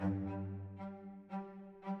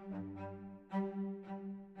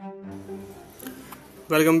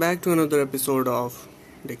Welcome back to another episode of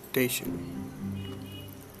Dictation.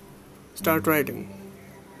 Start writing.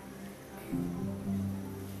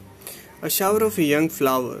 A shower of a young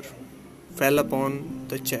flower fell upon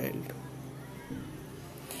the child.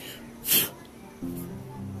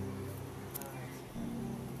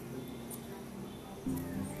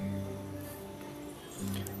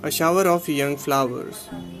 A shower of young flowers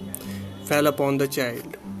fell upon the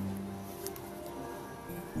child.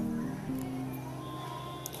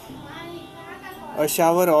 A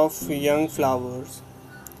shower of young flowers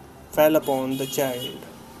fell upon the child.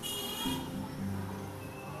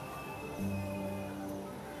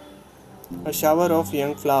 A shower of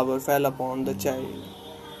young flowers fell upon the child.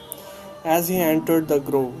 As he entered the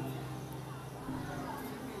grove,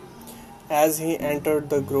 as he entered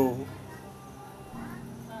the grove,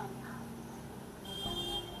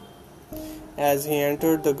 as he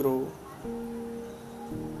entered the grove,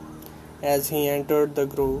 as he entered the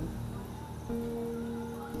grove,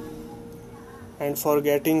 and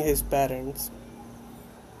forgetting his parents,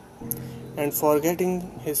 and forgetting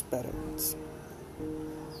his parents,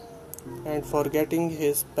 and forgetting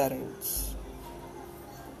his parents,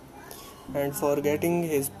 and forgetting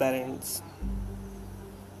his parents,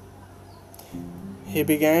 he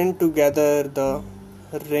began to gather the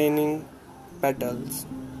raining petals.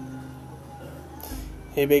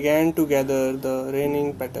 He began to gather the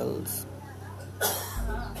raining petals.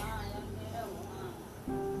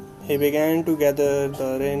 He began to gather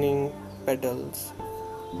the raining petals.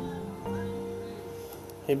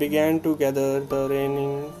 He began to gather the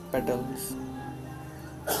raining petals.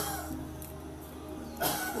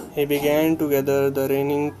 He began to gather the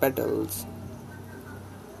raining petals.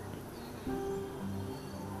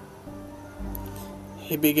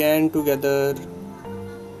 He began to gather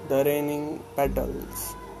the raining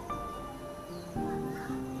petals.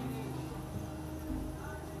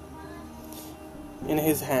 In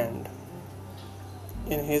his hand,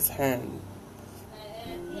 in his hand,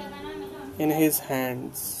 in his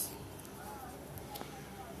hands,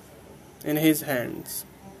 in his hands.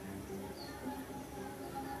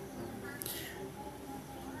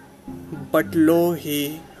 But lo,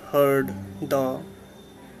 he heard the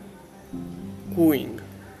cooing.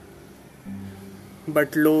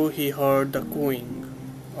 But lo, he heard the cooing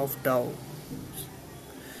of doves.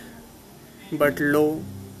 But lo,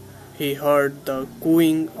 he heard the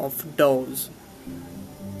cooing of doves.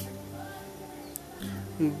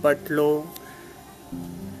 But lo,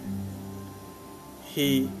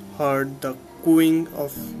 he heard the cooing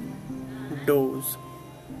of doves.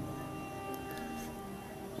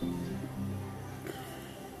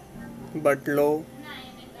 But lo,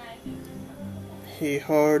 he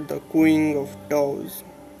heard the cooing of doves.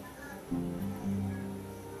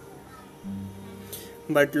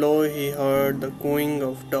 But lo, he heard the cooing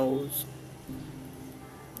of doves.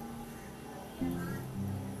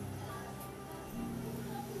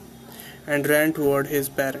 And ran toward his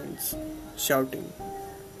parents, shouting.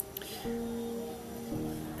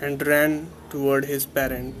 And ran toward his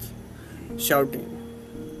parents, shouting.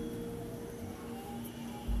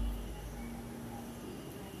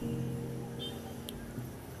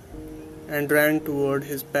 And ran toward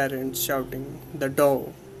his parents, shouting, "The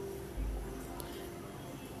dove!"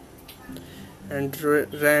 And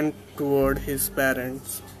ran toward his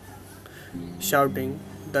parents, shouting,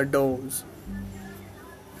 "The doves!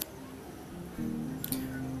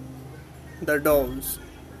 The doves!"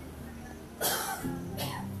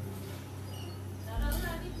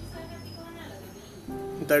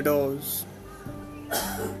 The doves!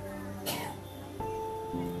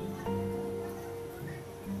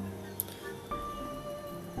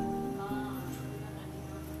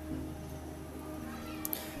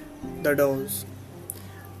 The doves.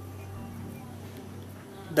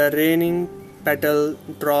 The raining petal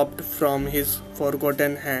dropped from his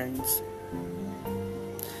forgotten hands.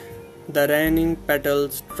 The raining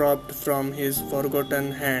petals dropped from his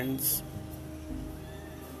forgotten hands.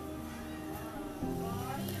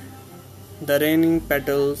 The raining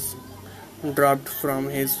petals dropped from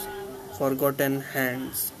his forgotten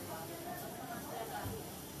hands.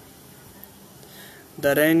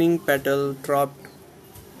 The raining petal dropped.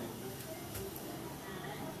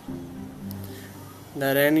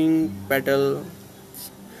 The raining petals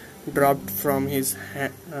dropped from his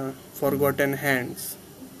forgotten hands.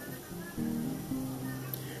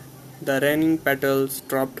 The raining petals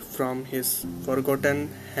dropped from his forgotten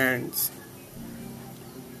hands.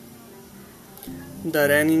 The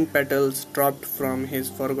raining petals dropped from his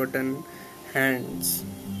forgotten hands.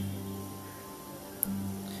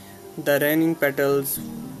 The raining petals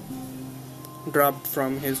dropped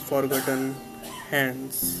from his forgotten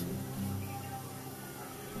hands.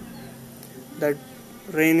 The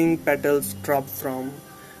raining petals drop from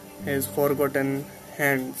his forgotten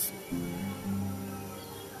hands.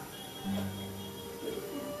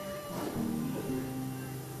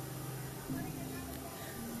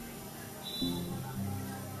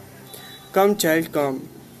 Come, child, come.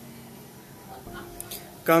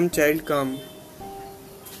 Come, child, come.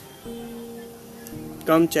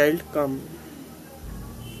 Come, child, come.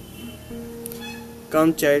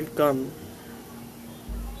 Come, child, come.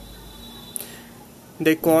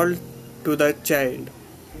 They called to the child.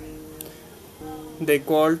 They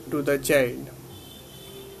called to the child.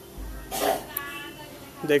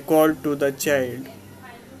 They called to the child.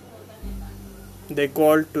 They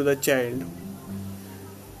called to the child,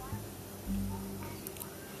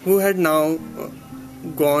 who had now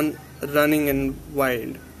gone running in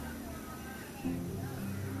wild.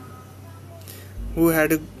 Who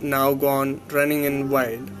had now gone running in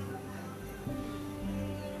wild.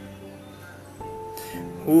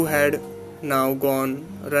 Who had now gone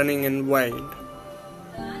running in wild.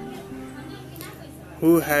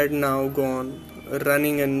 Who had now gone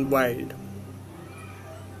running in wild.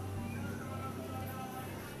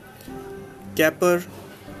 Capers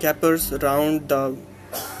round the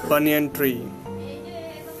banyan tree.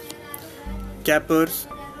 Capers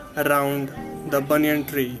round the banyan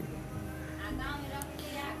tree.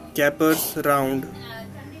 Capers round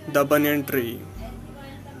the banyan tree.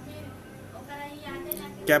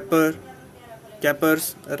 Capers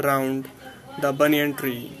round the banyan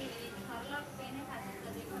tree.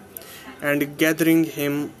 And gathering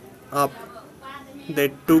him up,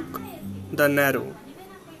 they took the narrow.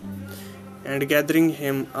 And gathering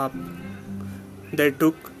him up, they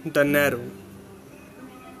took the narrow.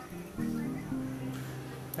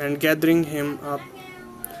 And gathering him up,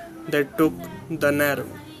 they took the narrow.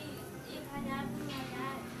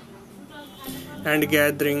 And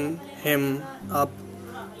gathering him up,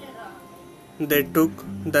 they took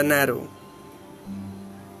the narrow.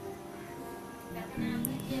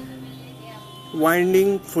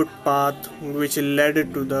 Winding footpath which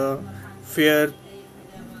led to the fair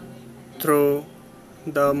through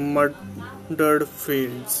the muddied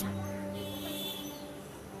fields.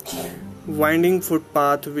 Winding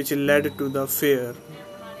footpath which led to the fair.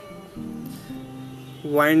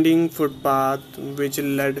 Winding footpath which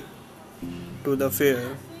led to the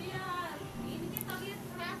fair.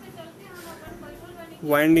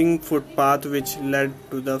 Winding footpath which led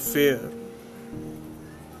to the fair.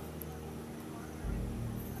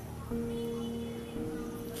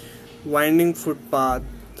 Winding footpath.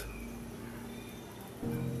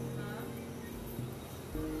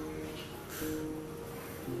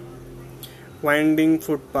 Winding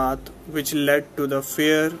footpath which led to the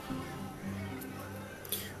fair.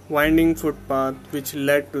 Winding footpath which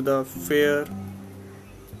led to the fair.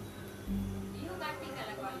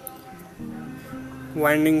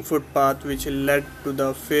 Winding footpath which led to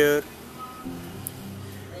the fair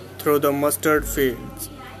through the mustard fields.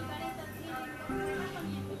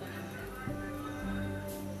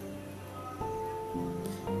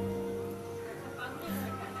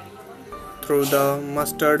 Through the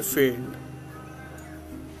mustard field.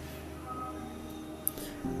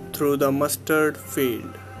 Through the mustard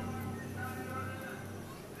field.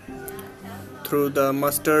 Through the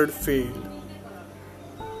mustard field.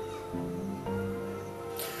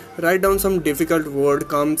 Write down some difficult word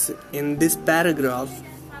comes in this paragraph.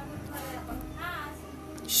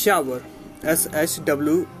 Shower.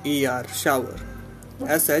 S-H-W-E-R. Shower.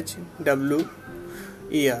 S-H-W-E-R.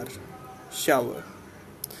 Shower.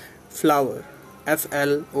 Flower.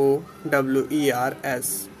 F-L-O-W-E-R-S.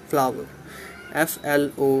 Flower.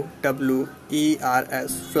 F-L-O-W-E-R-S.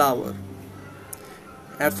 Flower.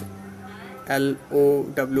 F-L-O-W-E-R-S.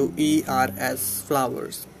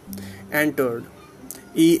 Flowers. Entered.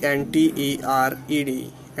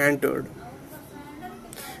 E-N-T-E-R-E-D. Entered.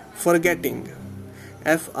 Forgetting.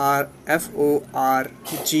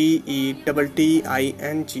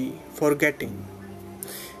 F-O-R-G-E-T-T-I-N-G. Forgetting.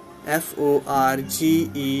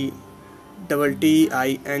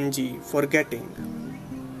 F-O-R-G-E-T-T-I-N-G. Forgetting.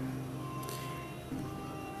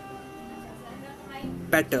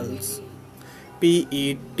 Petals.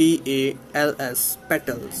 P-E-T-A-L-S.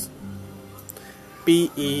 Petals.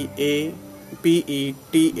 P-E-T-A-L-S.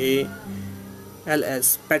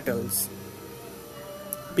 Petals.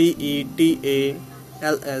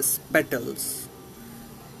 P-E-T-A-L-S. Petals.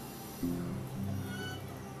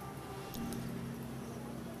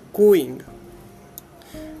 Cooing.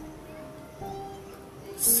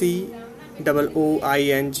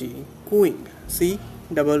 C-O-O-I-N-G. Cooing.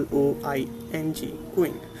 C-O-O-I-N-G.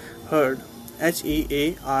 Cooing. Heard.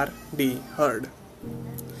 H-E-A-R-D, herd.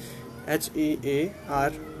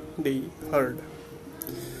 H-E-A-R-D, herd.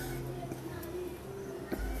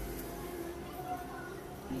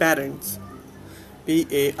 Parents.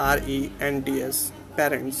 P-A-R-E-N-T-S,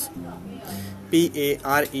 parents.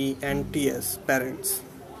 P-A-R-E-N-T-S, parents.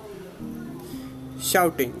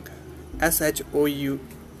 Shouting.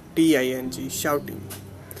 S-H-O-U-T-I-N-G, shouting.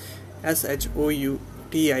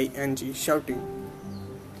 S-H-O-U-T-I-N-G, shouting.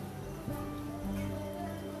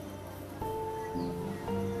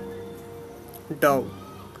 Dove.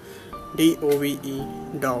 D-O-V-E,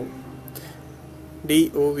 dove.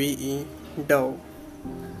 D-O-V-E, dove.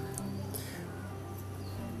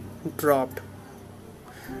 Dropped.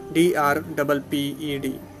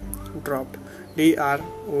 D-R-P-P-E-D, dropped.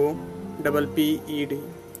 D-R-O-P-P-E-D,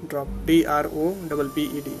 dropped.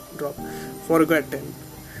 D-R-O-P-P-E-D, dropped. Forgotten.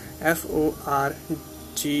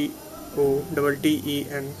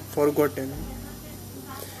 F-O-R-G-O-T-T-E-N, forgotten.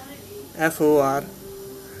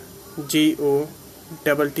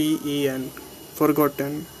 F-O-R-G-O-T-T-E-N,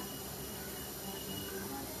 forgotten.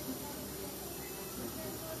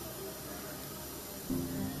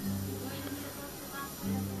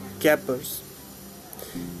 Cappers.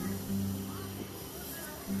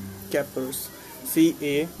 Cappers.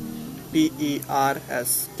 C-A-P-E-R-S,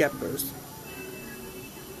 cappers.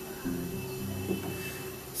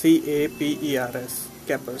 C-A-P-E-R-S,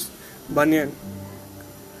 cappers. Banyan.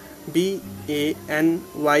 B-A-N-Y-A-N,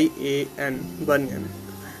 banyan.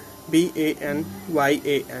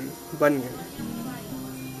 B-A-N-Y-A-N, banyan.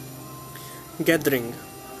 Gathering.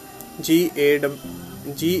 G-A-T-H-E-R-I-N-G,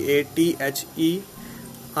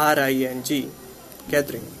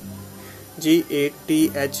 gathering.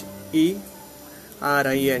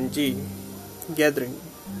 G-A-T-H-E-R-I-N-G, gathering.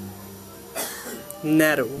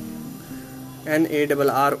 Narrow.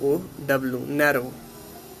 N-A-R-R-O-W, narrow.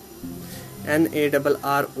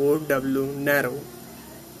 N-A-R-R-O-W, narrow.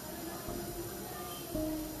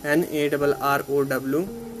 N-A-R-R-O-W,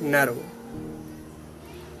 narrow.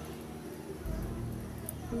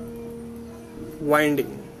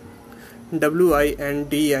 Winding.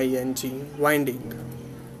 W-I-N-D-I-N-G, winding.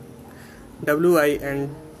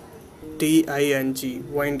 W-I-N-D-I-N-G,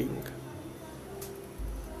 winding.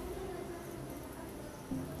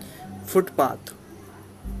 Footpath.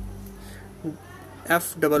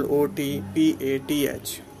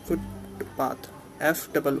 F-O-O-T-P-A-T-H, footpath.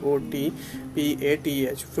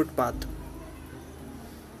 F-O-O-T-P-A-T-H, footpath.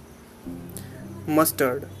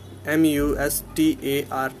 Mustard.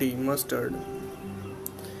 M-U-S-T-A-R-D, mustard.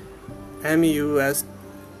 M-U-S-T-A-R-D,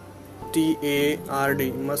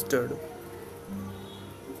 mustard.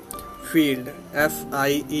 Field.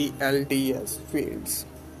 F-I-E-L-D-S, fields.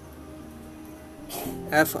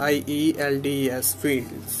 F-I-E-L-D-S,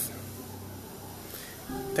 fields.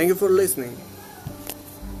 Thank you for listening.